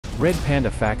Red panda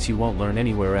facts you won't learn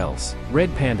anywhere else. Red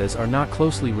pandas are not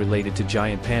closely related to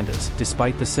giant pandas,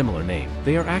 despite the similar name.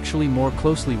 They are actually more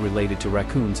closely related to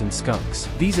raccoons and skunks.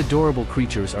 These adorable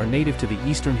creatures are native to the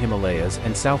eastern Himalayas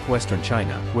and southwestern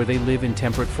China, where they live in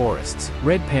temperate forests.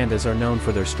 Red pandas are known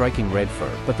for their striking red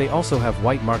fur, but they also have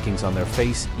white markings on their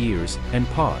face, ears, and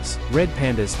paws. Red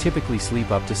pandas typically sleep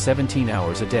up to 17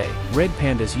 hours a day. Red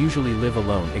pandas usually live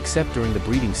alone except during the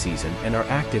breeding season and are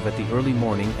active at the early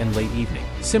morning and late evening.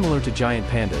 Similar to giant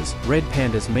pandas, red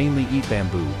pandas mainly eat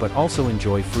bamboo but also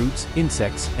enjoy fruits,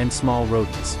 insects, and small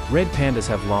rodents. Red pandas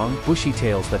have long, bushy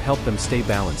tails that help them stay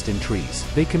balanced in trees.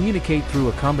 They communicate through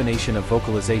a combination of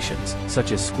vocalizations,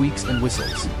 such as squeaks and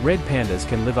whistles. Red pandas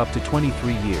can live up to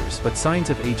 23 years, but signs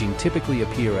of aging typically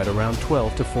appear at around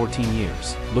 12 to 14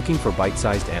 years. Looking for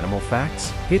bite-sized animal facts?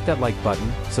 Hit that like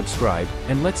button, subscribe,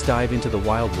 and let's dive into the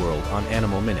wild world on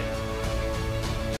Animal Minute.